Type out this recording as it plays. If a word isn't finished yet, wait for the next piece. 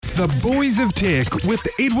The Boys of Tech with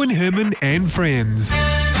Edwin Herman and friends.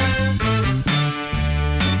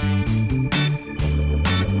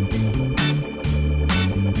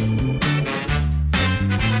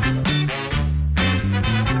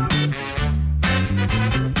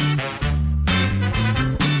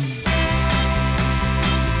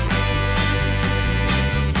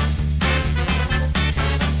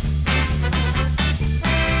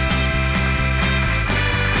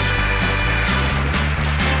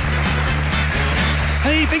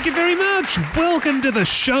 Thank you very much. Welcome to the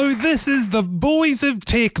show. This is The Boys of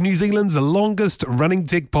Tech, New Zealand's longest running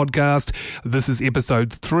tech podcast. This is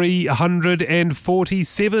episode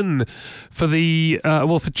 347 for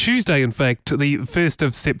for Tuesday, in fact, the 1st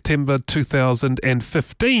of September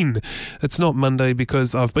 2015. It's not Monday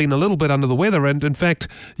because I've been a little bit under the weather, and in fact,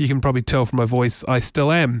 you can probably tell from my voice, I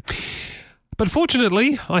still am. But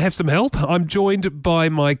fortunately, I have some help. I'm joined by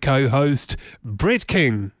my co-host, Brett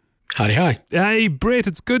King. Howdy, hi. Hey, Brett,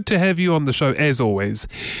 it's good to have you on the show, as always.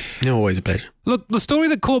 Always a pleasure. Look, the story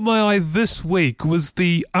that caught my eye this week was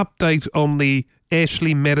the update on the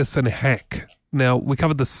Ashley Madison hack. Now, we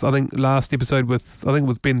covered this, I think, last episode with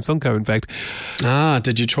Ben Sunko, in fact.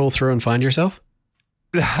 Did you troll through and find yourself?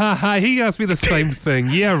 He asked me the same thing.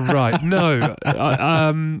 Yeah, right. No.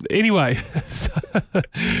 Anyway, so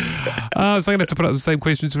I'm going to have to put up the same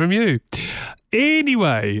questions from you.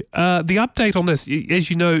 Anyway, the update on this, as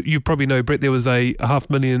you know, you probably know, Brett, there was a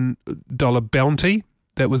 $500,000 bounty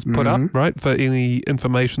that was put up, right, for any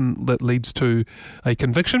information that leads to a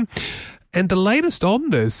conviction. And the latest on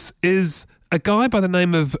this is a guy by the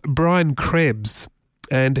name of Brian Krebs,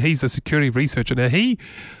 and he's a security researcher. Now, he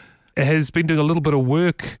has been doing a little bit of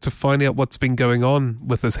work to find out what's been going on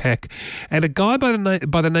with this hack. And a guy by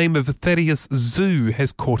the name of Thaddeus Zhu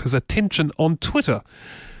has caught his attention on Twitter.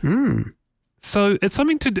 So it's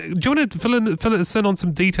something to do. Do you want to fill us in on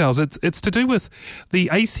some details? It's to do with the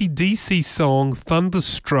AC/DC song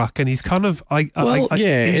Thunderstruck, and he's kind of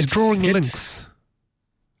he's drawing links.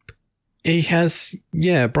 He has,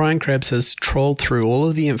 Brian Krebs has trolled through all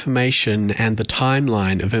of the information and the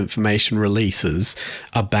timeline of information releases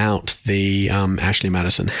about the Ashley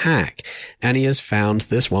Madison hack. And he has found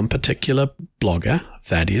this one particular blogger,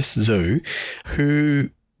 Thaddeus Zhu,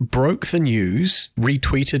 who broke the news,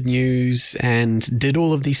 retweeted news, and did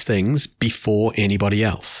all of these things before anybody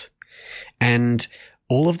else. And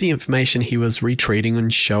all of the information he was retweeting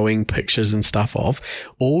and showing pictures and stuff of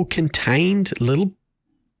all contained little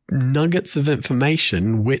nuggets of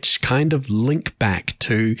information which kind of link back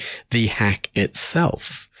to the hack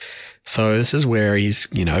itself. So this is where he's,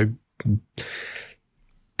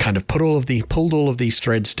 kind of pulled all of these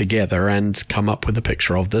threads together and come up with a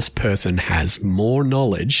picture of this person has more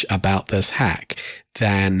knowledge about this hack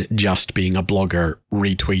than just being a blogger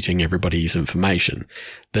retweeting everybody's information.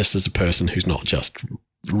 This is a person who's not just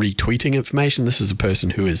retweeting information. This is a person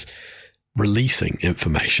who is releasing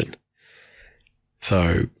information.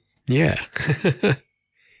 So, yeah, it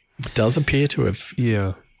does appear to have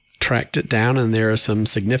tracked it down, and there are some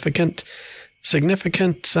significant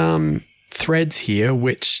threads here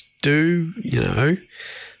which do,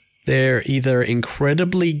 they're either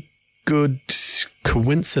incredibly good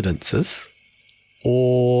coincidences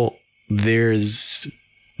or there's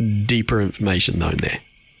deeper information known there.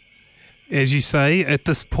 As you say, at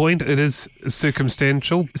this point, it is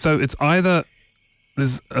circumstantial. So it's either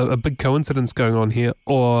there's a big coincidence going on here,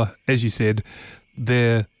 or, as you said,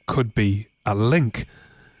 there could be a link.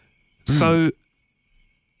 So,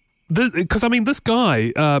 because, this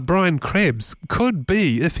guy, Brian Krebs, could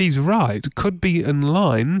be, if he's right, could be in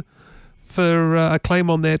line for a claim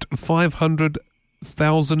on that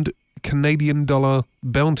 $500,000 Canadian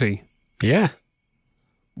bounty. Yeah.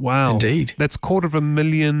 Wow. Indeed. That's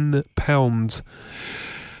 £250,000.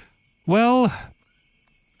 Well,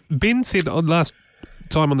 Ben said last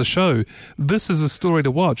time on the show, this is a story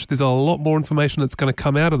to watch. There's a lot more information that's going to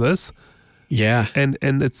come out of this. Yeah. And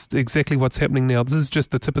it's exactly what's happening now. This is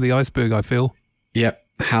just the tip of the iceberg, I feel. Yep.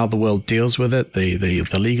 How the world deals with it, the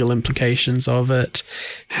legal implications of it,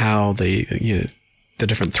 how the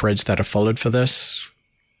different threads that are followed for this.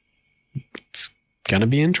 It's going to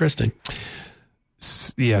be interesting.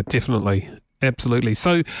 Yeah, definitely. Absolutely.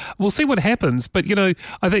 So we'll see what happens. But, I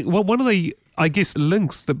think one of the,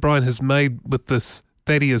 links that Brian has made with this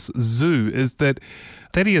Thaddeus Zhu is that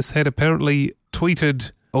Thaddeus had apparently tweeted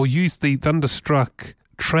or used the Thunderstruck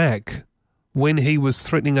track when he was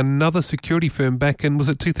threatening another security firm back in, was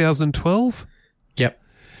it 2012? Yep.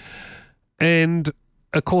 And,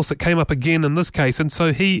 of course, it came up again in this case. And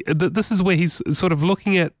so this is where he's sort of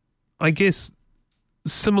looking at,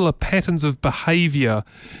 similar patterns of behavior.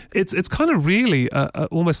 It's kind of really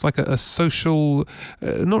almost like a social,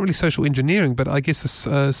 not really social engineering, but I guess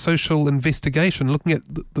a social investigation, looking at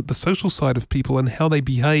the social side of people and how they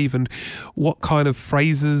behave and what kind of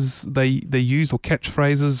phrases they use, or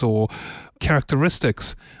catchphrases, or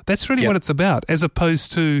characteristics. That's really what it's about, as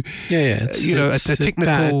opposed to a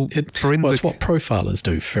technical forensic. Well, it's what profilers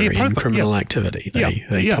do in criminal activity.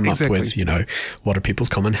 They come up with, what are people's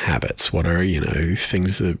common habits? What are,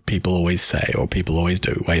 things that people always say or people always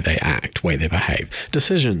do, way they act, way they behave,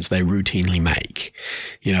 decisions they routinely make,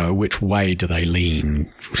 which way do they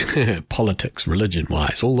lean, politics,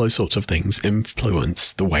 religion-wise, all those sorts of things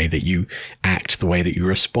influence the way that you act, the way that you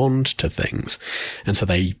respond to things. And so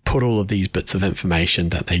they put all of these bits of information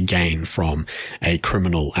that they gain from a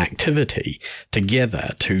criminal activity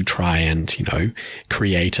together to try and,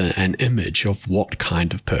 create an image of what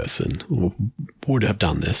kind of person would have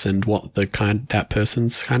done this and what that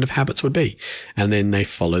person's kind of habits would be. And then they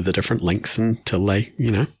follow the different links until they,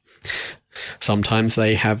 sometimes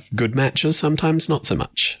they have good matches, sometimes not so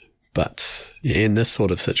much. But in this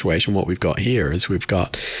sort of situation, what we've got here is we've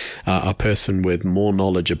got a person with more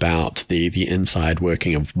knowledge about the inside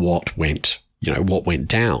working of what went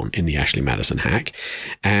down in the Ashley Madison hack.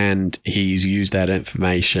 And he's used that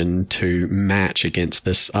information to match against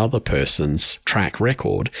this other person's track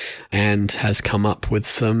record and has come up with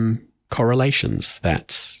some correlations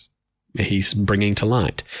that he's bringing to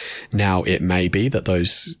light. Now, it may be that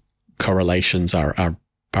those correlations are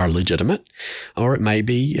legitimate, or it may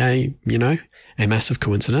be a massive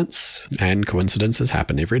coincidence, and coincidences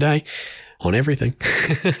happen every day on everything.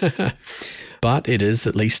 But it is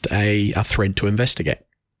at least a thread to investigate.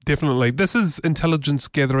 Definitely. This is intelligence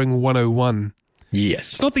gathering 101.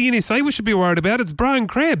 Yes. It's not the NSA we should be worried about, it's Brian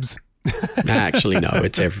Krebs. Actually, no,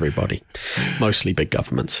 it's everybody. Mostly big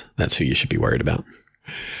governments. That's who you should be worried about.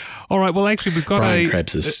 All right, well, actually, we've got Brian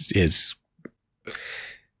Krebs is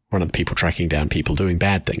one of the people tracking down people doing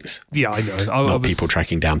bad things. Yeah, I know. Not people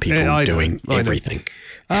tracking down people doing everything.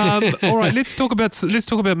 All right, let's talk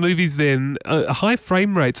about movies then. High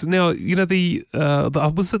frame rates. Now,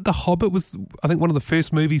 was it The Hobbit was, I think, one of the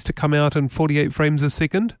first movies to come out in 48 frames a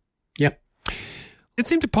second? Yep. It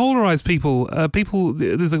seemed to polarize people.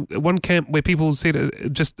 There's one camp where people said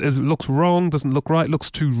it looks wrong, doesn't look right, looks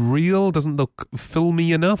too real, doesn't look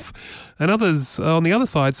filmy enough, and others on the other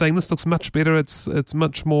side saying this looks much better. It's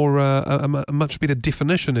much more a much better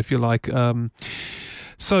definition, if you like.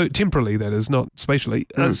 So temporally, that is, not spatially.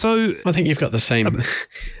 So I think you've got the same.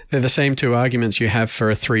 They're the same two arguments you have for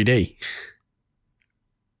a 3D.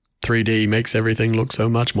 3D makes everything look so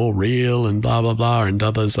much more real and blah, blah, blah. And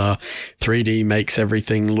others are 3D makes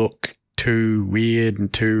everything look too weird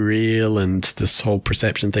and too real. And this whole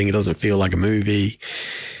perception thing, it doesn't feel like a movie.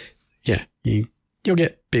 Yeah, you'll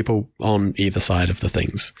get people on either side of the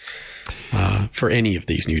things for any of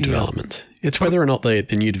these new developments. It's whether or not the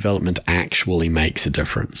new development actually makes a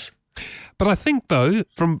difference. But I think, though,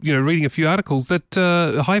 from reading a few articles, that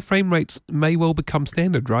high frame rates may well become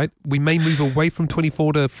standard, right? We may move away from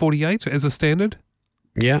 24 to 48 as a standard.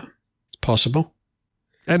 Yeah, it's possible.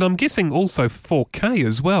 And I'm guessing also 4K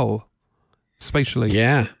as well, spatially.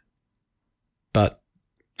 Yeah, but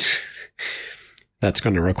that's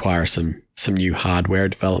going to require some new hardware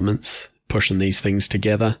developments, pushing these things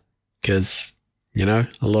together, because a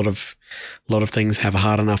lot of things have a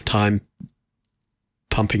hard enough time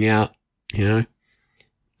pumping out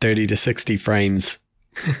 30 to 60 frames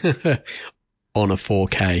on a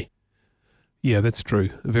 4K. Yeah, that's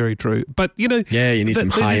true. Very true. But, yeah, you need some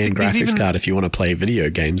high-end graphics card if you want to play video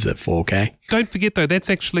games at 4K. Don't forget, though, that's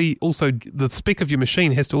actually also the spec of your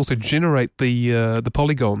machine has to also generate the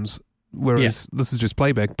polygons, whereas this is just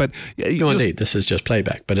playback. But no, indeed, this is just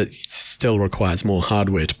playback, but it still requires more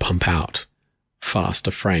hardware to pump out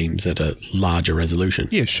faster frames at a larger resolution.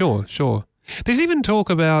 Yeah, sure. There's even talk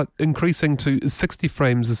about increasing to 60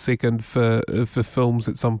 frames a second for films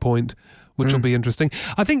at some point, which will be interesting.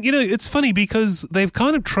 I think, it's funny because they've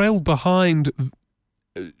kind of trailed behind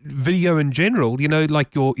video in general.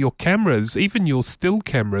 Like your cameras, even your still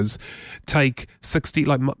cameras take 60,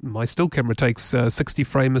 like my still camera takes 60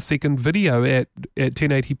 frame a second video at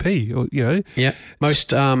 1080p. Or Yeah,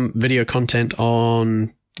 most video content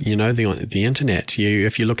on the internet.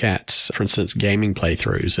 If you look at, for instance, gaming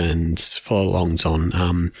playthroughs and follow-alongs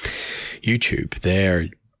on YouTube, they're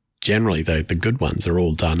generally the good ones are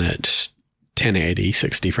all done at 1080,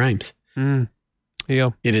 60 frames.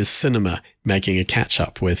 Yeah, it is cinema making a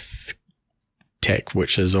catch-up with tech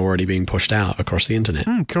which is already being pushed out across the internet.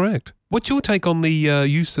 Correct. What's your take on the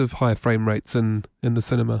use of higher frame rates in the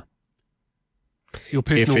cinema? Your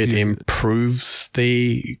personal If it view. improves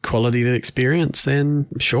the quality of the experience, then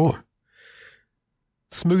sure.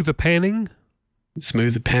 Smoother panning.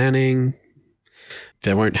 Smoother panning.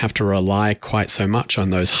 They won't have to rely quite so much on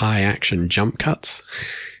those high action jump cuts.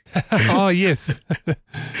 Oh, yes.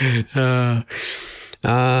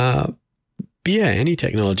 But yeah, any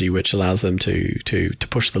technology which allows them to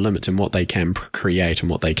push the limits in what they can create and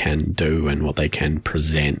what they can do and what they can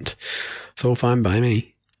present. It's all fine by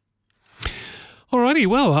me. Alrighty,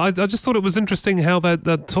 well, I just thought it was interesting how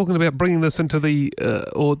they're talking about bringing this into the,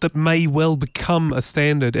 or that may well become a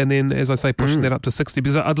standard, and then, as I say, pushing that up to 60,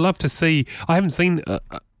 because I'd love to see, I haven't seen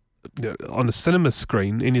on a cinema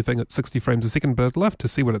screen anything at 60 frames a second, but I'd love to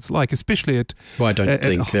see what it's like, especially at... Well, I don't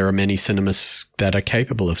think there are many cinemas that are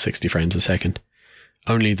capable of 60 frames a second.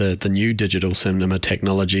 Only the new digital cinema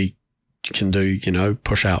technology can do,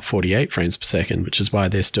 push out 48 frames per second, which is why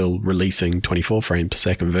they're still releasing 24 frame per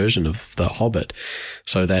second version of The Hobbit,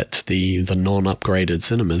 so that the non-upgraded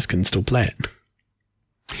cinemas can still play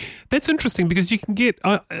it. That's interesting, because you can get,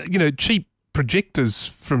 cheap projectors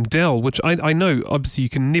from Dell, which I know obviously you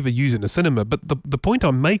can never use in a cinema, but the point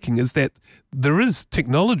I'm making is that there is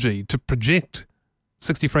technology to project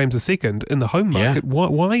 60 frames a second in the home market. Yeah.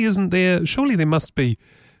 Why isn't there? Surely there must be.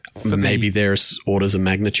 Maybe there's orders of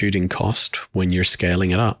magnitude in cost when you're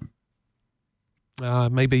scaling it up.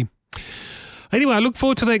 Maybe. Anyway, I look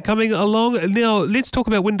forward to that coming along. Now, let's talk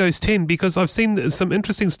about Windows 10, because I've seen some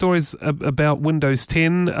interesting stories about Windows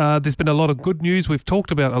 10. There's been a lot of good news. We've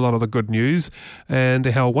talked about a lot of the good news and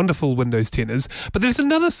how wonderful Windows 10 is. But there's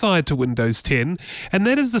another side to Windows 10, and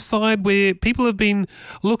that is the side where people have been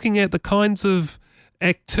looking at the kinds of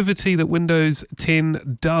activity that Windows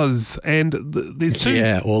 10 does, and there's two.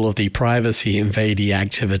 Yeah, all of the privacy invading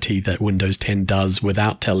activity that Windows 10 does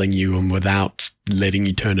without telling you and without letting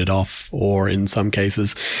you turn it off, or in some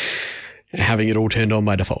cases having it all turned on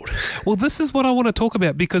by default. Well, this is what I want to talk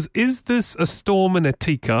about, because is this a storm in a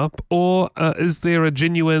teacup, or is there a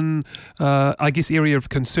genuine area of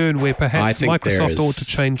concern where perhaps Microsoft ought to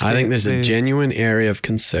change I think there's a genuine area of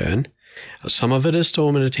concern. Some of it is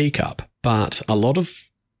storm in a teacup, but a lot of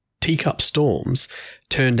teacup storms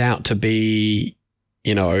turned out to be,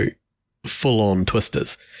 full-on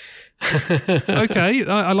twisters. Okay,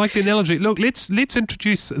 I like the analogy. Look, let's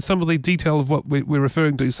introduce some of the detail of what we're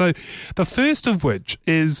referring to. So the first of which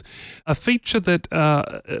is a feature that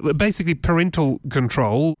basically parental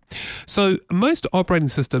control. So most operating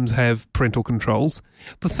systems have parental controls.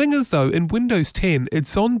 The thing is, though, in Windows 10,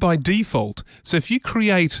 it's on by default. So if you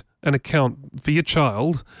create an account for your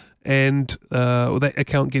child and that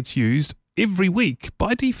account gets used, every week,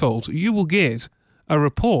 by default, you will get a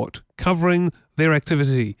report covering their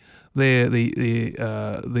activity, the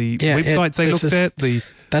websites they looked at.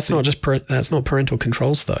 That's not parental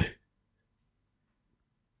controls, though.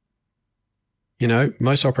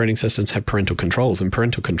 Most operating systems have parental controls, and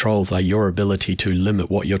parental controls are your ability to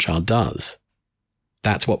limit what your child does.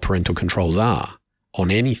 That's what parental controls are on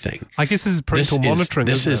anything. I guess this is parental monitoring.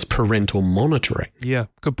 This is parental monitoring. Yeah,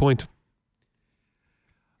 good point.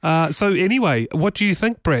 So anyway, what do you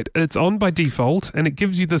think, Brett? It's on by default, and it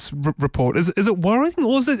gives you this report. Is it worrying,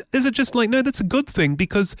 or is it just like, no, that's a good thing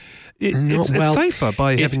because it's safer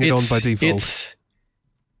by having it on by default?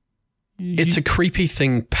 It's a creepy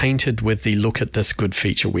thing painted with the look at this good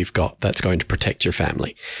feature we've got that's going to protect your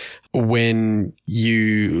family. When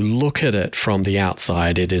you look at it from the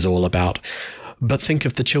outside, it is all about, but think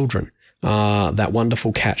of the children. That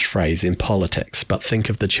wonderful catchphrase in politics, but think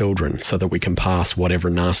of the children so that we can pass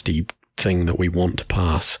whatever nasty thing that we want to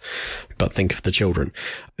pass. But think of the children.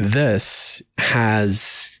 This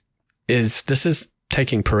is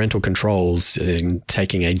taking parental controls and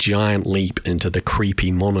taking a giant leap into the creepy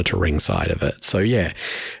monitoring side of it. So yeah,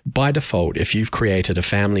 by default, if you've created a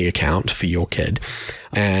family account for your kid,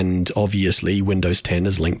 and obviously Windows 10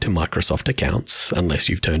 is linked to Microsoft accounts, unless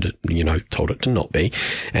you've turned it, told it to not be.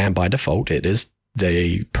 And by default,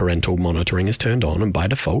 the parental monitoring is turned on, and by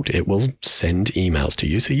default, it will send emails to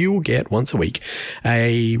you. So you will get once a week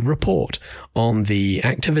a report on the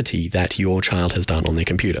activity that your child has done on their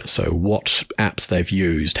computer. So what apps they've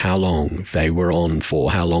used, how long they were on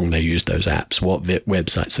for, how long they used those apps, what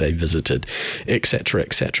websites they visited, etc.,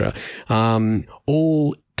 etc.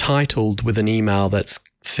 All titled with an email that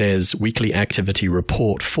says weekly activity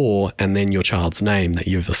report for, and then your child's name that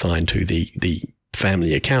you've assigned to the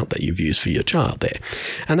family account that you've used for your child there.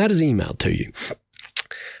 And that is emailed to you.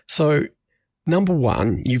 So number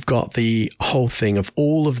one, you've got the whole thing of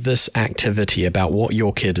all of this activity about what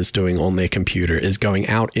your kid is doing on their computer is going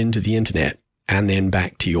out into the internet. and then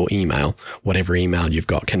back to your email, whatever email you've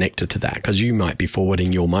got connected to that, because you might be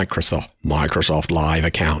forwarding your Microsoft Live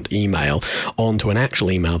account email onto an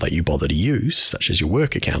actual email that you bother to use, such as your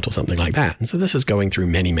work account or something like that. And so this is going through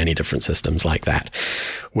many, many different systems like that,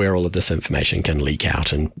 where all of this information can leak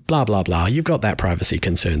out and blah, blah, blah. You've got that privacy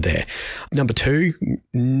concern there. Number two,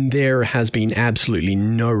 there has been absolutely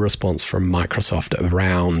no response from Microsoft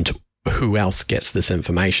around who else gets this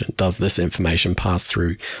information. Does this information pass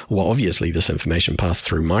through? Well, obviously this information passed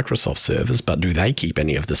through Microsoft servers, but do they keep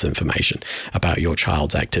any of this information about your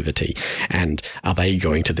child's activity? And are they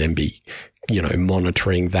going to then be,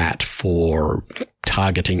 monitoring that for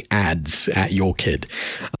targeting ads at your kid?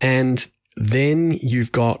 And then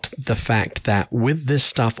you've got the fact that with this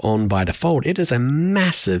stuff on by default, it is a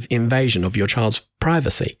massive invasion of your child's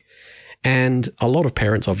privacy. And a lot of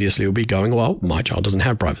parents obviously will be going, well, my child doesn't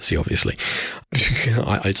have privacy, obviously.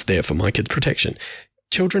 It's there for my kid's protection.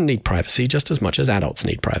 Children need privacy just as much as adults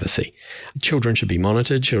need privacy. Children should be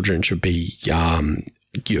monitored. Children should be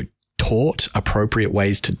taught appropriate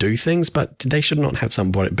ways to do things, but they should not have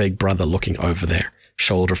some big brother looking over their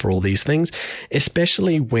shoulder for all these things,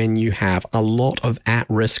 especially when you have a lot of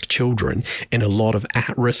at-risk children in a lot of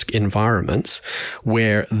at-risk environments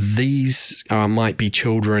where these might be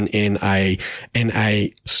children in a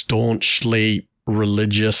staunchly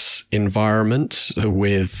religious environment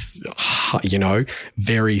with,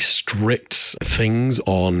 very strict things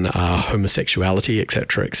on homosexuality,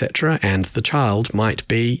 etc., and the child might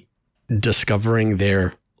be discovering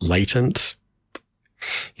their latent,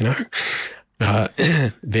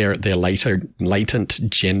 their latent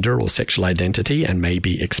gender or sexual identity and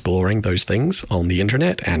maybe exploring those things on the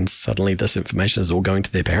internet. And suddenly this information is all going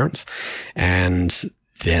to their parents. And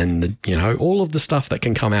then, all of the stuff that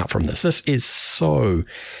can come out from this.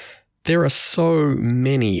 There are so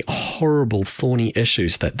many horrible, thorny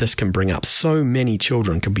issues that this can bring up. So many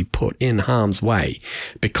children can be put in harm's way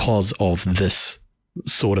because of this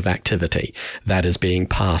sort of activity that is being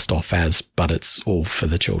passed off as, but it's all for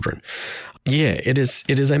the children. Yeah, it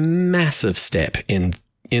is a massive step in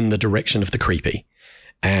the direction of the creepy.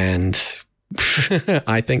 And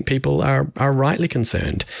I think people are rightly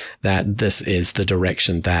concerned that this is the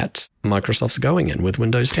direction that Microsoft's going in with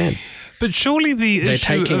Windows 10. But surely they're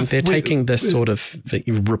taking this sort of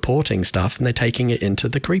reporting stuff and they're taking it into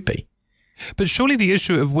the creepy. But surely the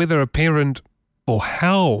issue of whether a parent or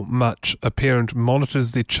how much a parent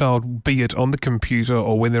monitors their child, be it on the computer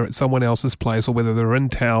or when they're at someone else's place or whether they're in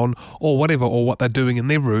town or whatever, or what they're doing in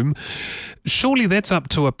their room, surely that's up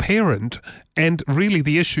to a parent. And really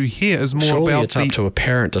the issue here is more surely about it's up to a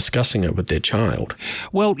parent discussing it with their child.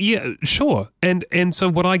 Well, yeah, sure. And so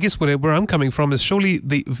what I guess where I'm coming from is surely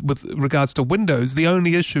with regards to Windows, the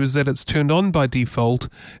only issue is that it's turned on by default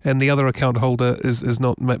and the other account holder is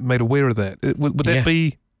not made aware of that. Would that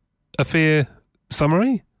be a fair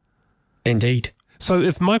summary? Indeed. So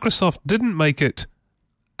if Microsoft didn't make it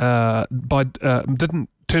didn't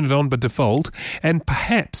turn it on by default, and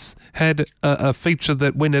perhaps had a feature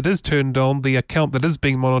that when it is turned on, the account that is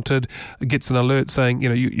being monitored gets an alert saying,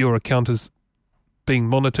 your account is being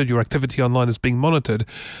monitored, your activity online is being monitored,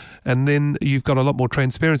 and then you've got a lot more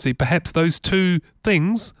transparency. Perhaps those two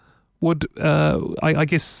things would, I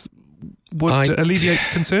guess, alleviate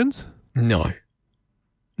concerns? No.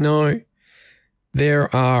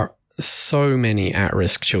 There are so many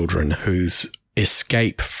at-risk children whose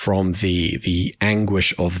escape from the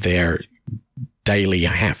anguish of their daily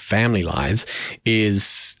family lives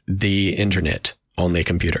is the internet on their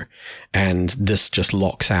computer. And this just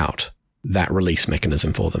locks out that release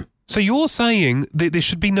mechanism for them. So you're saying that there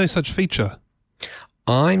should be no such feature?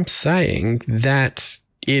 I'm saying that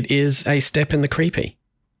it is a step in the creepy.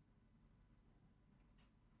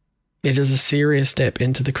 It is a serious step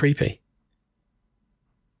into the creepy.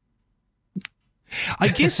 I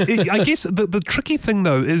guess the tricky thing,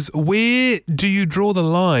 though, is where do you draw the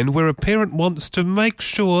line where a parent wants to make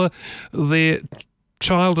sure their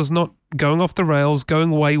child is not going off the rails,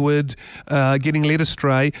 going wayward, getting led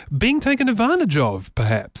astray, being taken advantage of,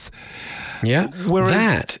 perhaps? Yeah,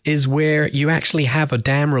 that is where you actually have a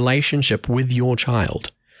damn relationship with your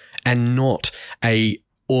child and not a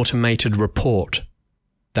automated report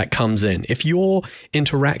that comes in. If your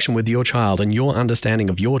interaction with your child and your understanding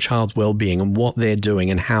of your child's well-being and what they're doing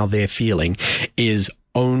and how they're feeling is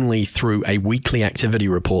only through a weekly activity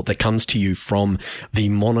report that comes to you from the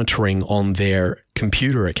monitoring on their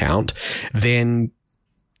computer account, then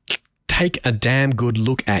take a damn good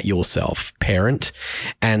look at yourself, parent,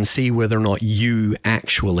 and see whether or not you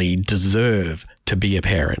actually deserve to be a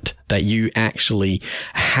parent, that you actually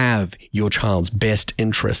have your child's best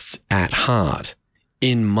interests at heart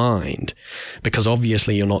in mind, because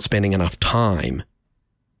obviously you're not spending enough time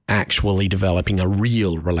actually developing a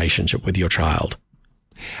real relationship with your child.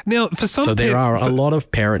 Now, for some so there are a lot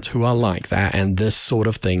of parents who are like that, and this sort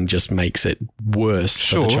of thing just makes it worse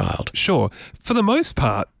for the child. Sure. For the most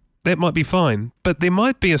part, that might be fine, but there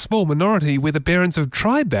might be a small minority where the parents have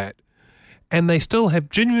tried that and they still have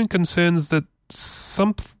genuine concerns that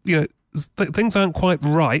things aren't quite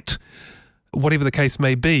right, whatever the case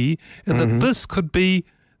may be, and that this could be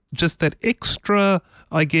just that extra,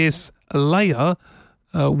 I guess, layer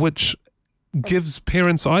which gives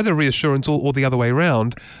parents either reassurance or the other way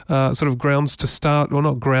around, sort of grounds to start, or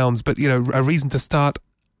not grounds, but, a reason to start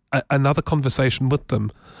another conversation with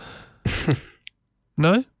them.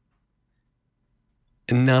 No?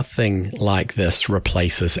 Nothing like this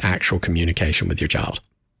replaces actual communication with your child.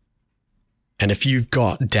 And if you've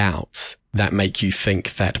got doubts that make you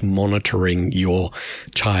think that monitoring your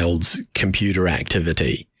child's computer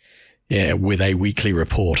activity, with a weekly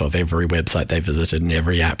report of every website they visited and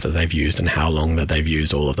every app that they've used and how long that they've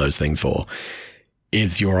used all of those things for,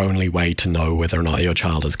 is your only way to know whether or not your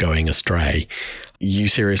child is going astray, you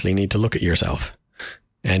seriously need to look at yourself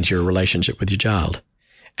and your relationship with your child.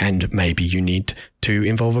 And maybe you need to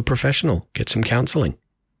involve a professional, get some counseling.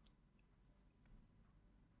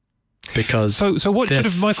 Because so what this should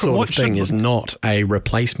have sort of thing is not a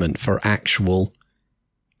replacement for an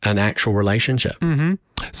actual relationship. Mm-hmm.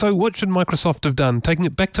 So what should Microsoft have done? Taking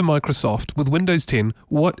it back to Microsoft with Windows 10,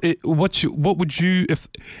 what would you,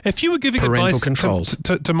 if you were giving parental advice controls,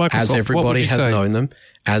 to Microsoft, as everybody has say? known them,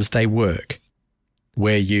 as they work,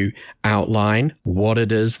 where you outline what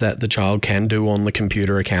it is that the child can do on the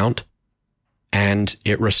computer account, and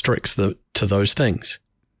it restricts to those things.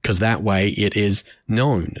 Because that way it is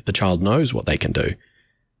known. The child knows what they can do.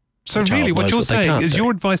 So really what you're saying is your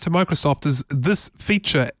advice to Microsoft is this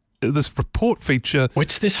feature, this report feature,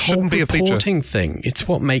 it's this whole reporting thing. It's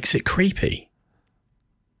what makes it creepy.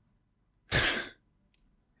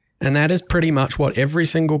 And that is pretty much what every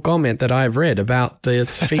single comment that I've read about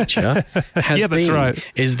this feature has been. Right.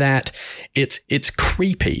 Is that it's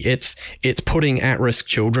creepy. It's putting at-risk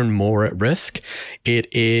children more at risk.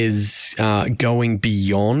 It is going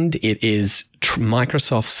beyond. It is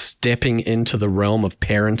Microsoft stepping into the realm of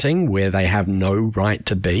parenting where they have no right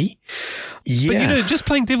to be. Yeah. But, just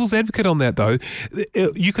playing devil's advocate on that, though,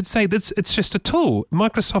 you could say that it's just a tool.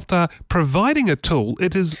 Microsoft are providing a tool.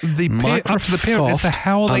 It is up to the parent as to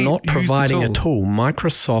how they use the tool. Are not providing a tool.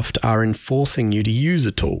 Microsoft are enforcing you to use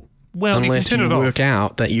a tool. Well, unless you work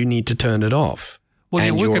out that you need to turn it off. Well,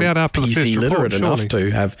 you work it out after the first report, literate surely.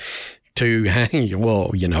 Enough to have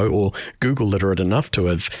or Google literate enough to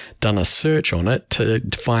have done a search on it to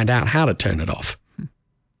find out how to turn it off.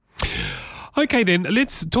 Okay, then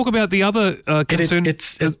let's talk about the other concern.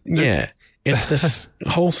 It's this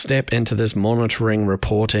whole step into this monitoring,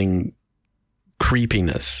 reporting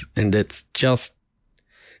creepiness, and it's just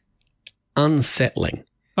unsettling.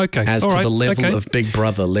 Okay, as to the level of Big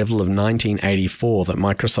Brother, level of 1984 that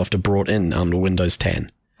Microsoft have brought in under Windows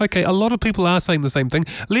 10. Okay, a lot of people are saying the same thing.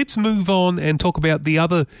 Let's move on and talk about the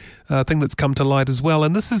other thing that's come to light as well.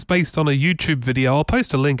 And this is based on a YouTube video. I'll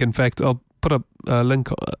post a link, in fact. I'll put a link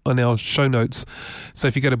on our show notes. So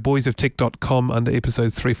if you go to boysoftech.com under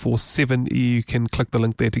episode 347, you can click the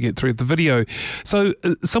link there to get through the video. So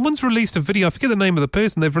someone's released a video. I forget the name of the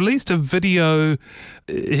person. They've released a video.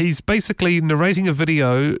 He's basically narrating a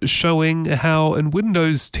video showing how in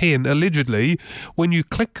Windows 10, allegedly, when you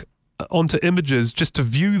click onto images just to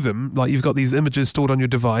view them, like you've got these images stored on your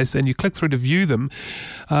device and you click through to view them,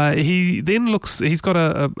 he then he's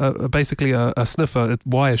got basically a sniffer, a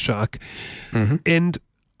Wireshark, and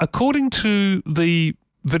according to the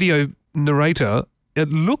video narrator, it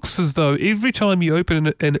looks as though every time you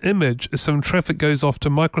open an image, some traffic goes off to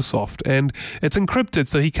Microsoft, and it's encrypted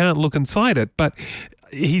so he can't look inside it, but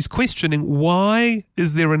he's questioning why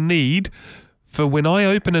is there a need for when I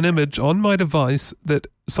open an image on my device that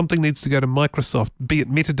something needs to go to Microsoft, be it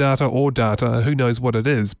metadata or data, who knows what it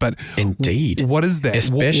is. But indeed, what is that?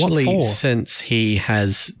 Especially what since he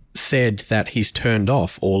has said that he's turned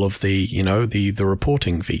off all of the, the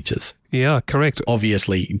reporting features. Yeah, correct.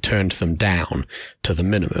 Obviously turned them down to the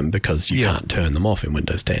minimum because you can't turn them off in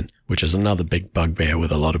Windows 10, which is another big bugbear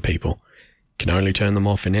with a lot of people. You can only turn them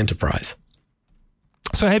off in Enterprise.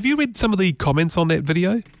 So have you read some of the comments on that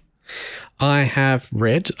video? I have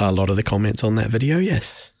read a lot of the comments on that video,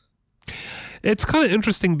 yes. It's kind of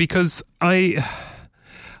interesting because I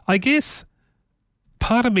guess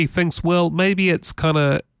part of me thinks, well, maybe it's kind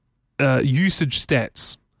of usage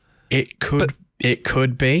stats. It could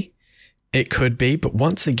be. But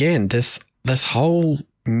once again, this whole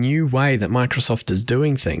new way that Microsoft is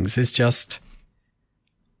doing things is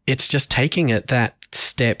it's just taking it that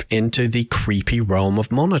step into the creepy realm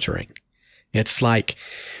of monitoring. It's like,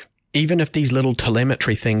 even if these little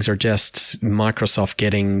telemetry things are just Microsoft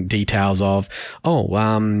getting details of,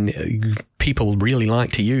 people really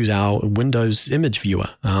like to use our Windows image viewer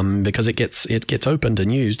because it gets opened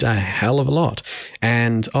and used a hell of a lot,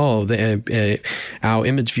 and our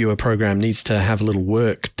image viewer program needs to have a little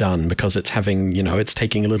work done because it's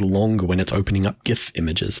taking a little longer when it's opening up GIF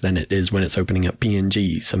images than it is when it's opening up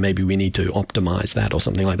PNGs. So maybe we need to optimize that or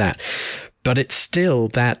something like that. But it's still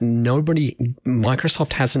that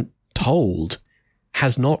Microsoft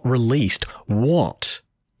has not released what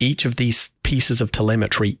each of these pieces of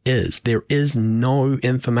telemetry is. There is no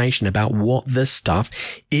information about what this stuff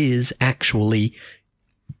is actually,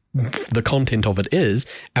 the content of it is,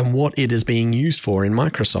 and what it is being used for in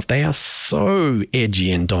Microsoft. They are so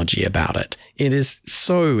edgy and dodgy about it. It is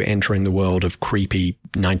so entering the world of creepy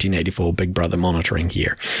 1984 Big Brother monitoring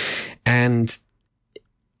here. And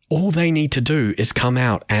all they need to do is come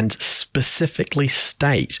out and specifically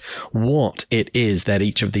state what it is that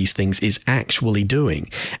each of these things is actually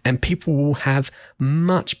doing. And people will have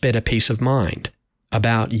much better peace of mind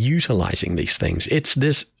about utilizing these things. It's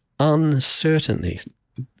this uncertainty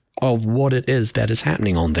of what it is that is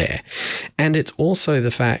happening on there. And it's also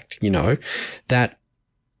the fact, that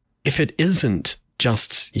if it isn't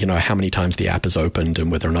just, how many times the app is opened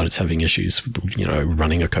and whether or not it's having issues,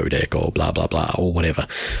 running a codec or blah, blah, blah, or whatever.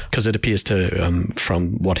 Because it appears to,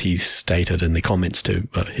 from what he stated in the comments to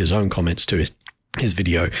his own comments to his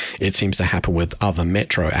video, it seems to happen with other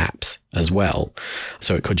Metro apps as well.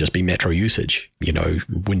 So it could just be Metro usage,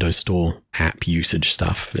 Windows Store app usage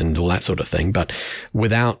stuff and all that sort of thing. But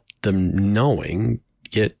without them knowing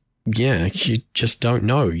it, yeah, you just don't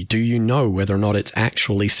know. Do you know whether or not it's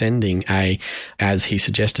actually sending as he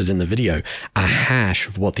suggested in the video, a hash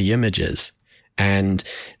of what the image is and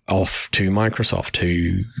off to Microsoft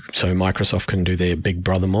so Microsoft can do their Big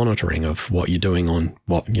Brother monitoring of what you're doing on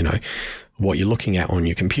what you're looking at on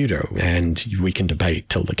your computer. And we can debate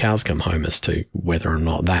till the cows come home as to whether or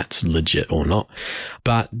not that's legit or not.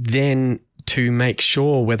 But then to make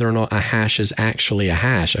sure whether or not a hash is actually a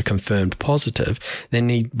hash, a confirmed positive,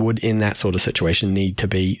 then would in that sort of situation need to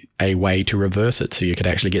be a way to reverse it so you could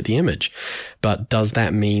actually get the image. But does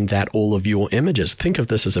that mean that all of your images, think of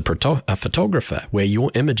this as a photographer, where your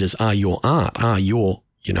images are your art, are your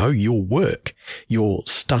work, your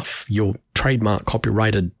stuff, your trademark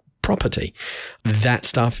copyrighted property. Is that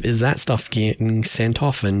stuff getting sent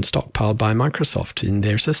off and stockpiled by Microsoft in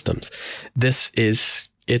their systems?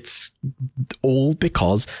 It's all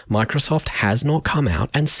because Microsoft has not come out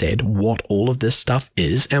and said what all of this stuff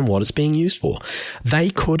is and what it's being used for.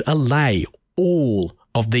 They could allay all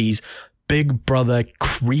of these Big Brother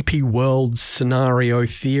creepy world scenario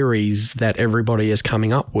theories that everybody is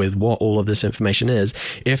coming up with what all of this information is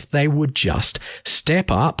if they would just step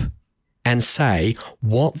up and say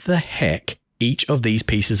what the heck each of these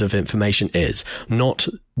pieces of information is, not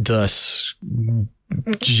this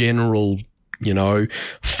general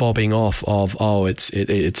fobbing off of,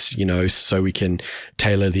 it's so we can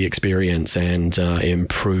tailor the experience and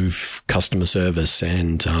improve customer service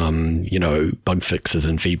and, bug fixes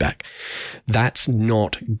and feedback. That's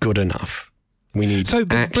not good enough. We need actual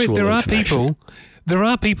Brett, there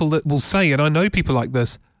are people that will say, and I know people like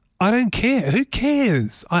this, I don't care. Who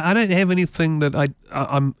cares? I don't have anything that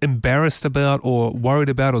I'm embarrassed about or worried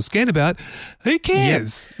about or scared about. Who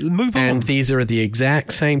cares? Yep. Move on. And these are the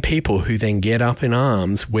exact same people who then get up in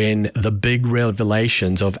arms when the big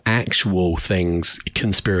revelations of actual things,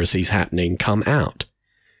 conspiracies happening, come out.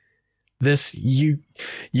 This, you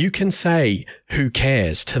can say, who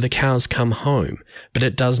cares, till the cows come home, but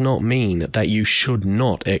it does not mean that you should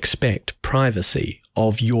not expect privacy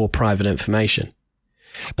of your private information.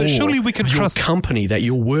 But surely we can trust your company that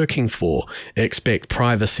you're working for. Expect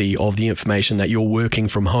privacy of the information that you're working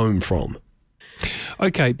from home from.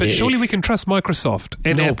 Okay, but surely we can trust Microsoft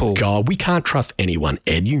and Apple. Oh, God, we can't trust anyone,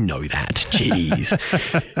 Ed. You know that. Jeez.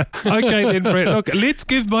 Okay, then, Brett. Look, let's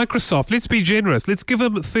give Microsoft, let's be generous. Let's give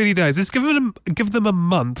them 30 days. Let's give them a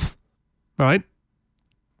month, right?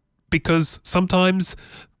 Because sometimes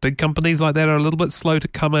big companies like that are a little bit slow to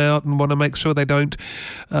come out and want to make sure they don't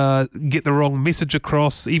get the wrong message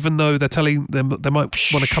across, even though they're telling them they might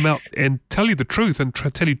want to come out and tell you the truth and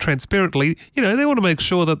tell you transparently. They want to make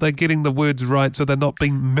sure that they're getting the words right so they're not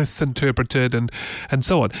being misinterpreted and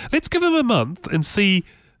so on. Let's give them a month and see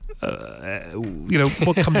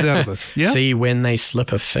what comes out of this. Yeah? See when they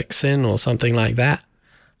slip a fix in or something like that,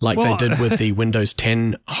 they did with the Windows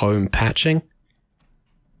 10 home patching.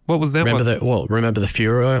 What was that one? Remember the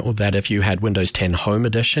furor that if you had Windows 10 Home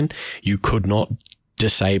Edition, you could not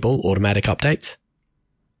disable automatic updates?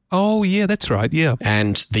 Oh, yeah, that's right, yeah.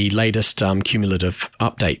 And the latest cumulative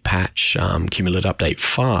update patch, Cumulative Update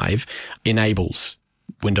 5, enables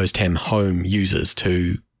Windows 10 Home users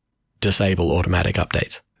to disable automatic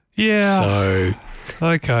updates. Yeah. So...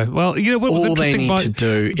 Okay. Well, you know what was interesting? All they need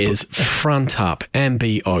to do is front up and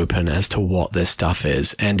be open as to what this stuff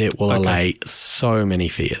is, and it will allay so many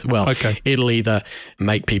fears. Well, it'll either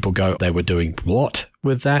make people go, they were doing what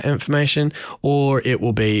with that information, or it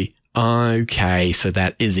will be, okay, so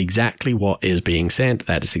that is exactly what is being sent,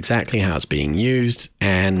 that is exactly how it's being used,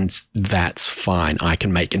 and that's fine. I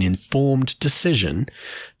can make an informed decision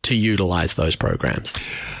to utilize those programs.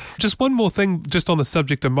 Just one more thing, just on the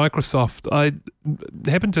subject of Microsoft. I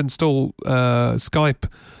happened to install Skype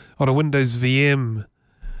on a Windows VM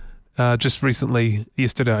just recently,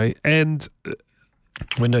 yesterday, and...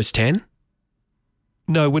 Windows 10?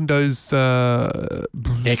 No, Windows 7.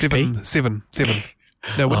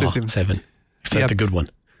 No, Windows 7. Is that the good one?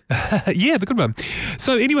 Yeah, the good one.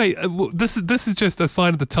 So anyway, this is just a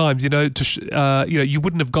sign of the times. You know, you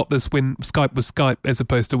wouldn't have got this when Skype was Skype, as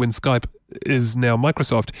opposed to when Skype is now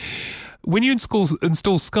Microsoft. When you install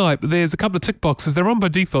Skype, there's a couple of tick boxes. They're on by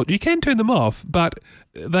default. You can turn them off, but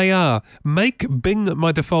they are make Bing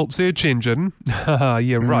my default search engine.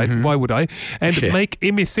 Yeah, right. Mm-hmm. Why would I? And make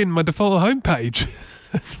MSN my default homepage.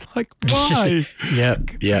 It's like, why?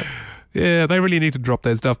 Yep. Yeah, they really need to drop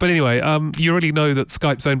that stuff. But anyway, you already know that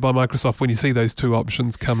Skype's owned by Microsoft when you see those two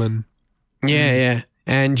options come in. Yeah.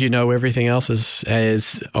 And you know everything else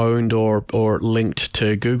is owned or linked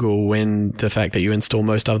to Google when the fact that you install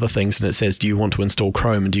most other things and it says, do you want to install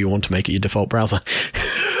Chrome and do you want to make it your default browser?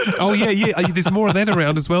 Oh, yeah. There's more of that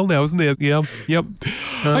around as well now, isn't there? Yeah, yep.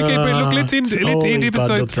 Okay, Brett, look, let's end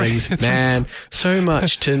episode 3. Man, so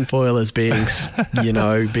much tinfoil is being,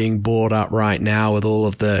 being bought up right now with all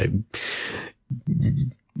of the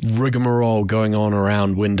rigmarole going on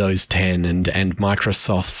around Windows 10 and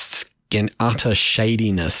Microsoft's utter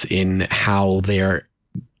shadiness in how they're,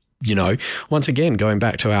 once again, going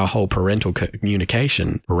back to our whole parental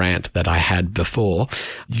communication rant that I had before,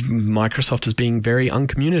 Microsoft is being very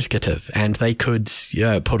uncommunicative, and they could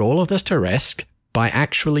put all of this to rest by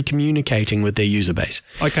actually communicating with their user base.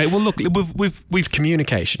 Okay, well, look, we've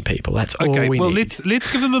communication, people. That's all we need.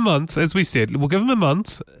 Let's give them a month, as we said. We'll give them a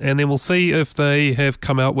month, and then we'll see if they have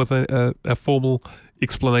come out with a formal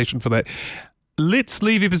explanation for that. Let's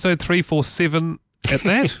leave episode 347 at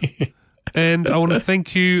that. And I want to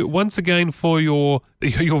thank you once again for your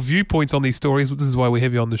viewpoints on these stories. This is why we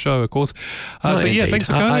have you on the show, of course. Indeed. Thanks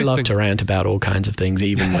for co-hosting. I love to rant about all kinds of things,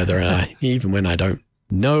 even when I don't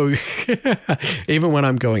know, even when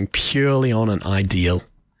I'm going purely on an ideal.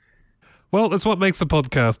 Well, that's what makes the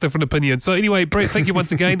podcast, different opinions. So anyway, Brett, thank you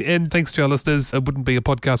once again, and thanks to our listeners. It wouldn't be a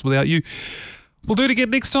podcast without you. We'll do it again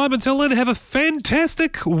next time. Until then, have a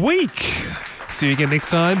fantastic week. See you again next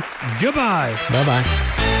time. Goodbye.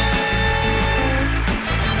 Bye-bye.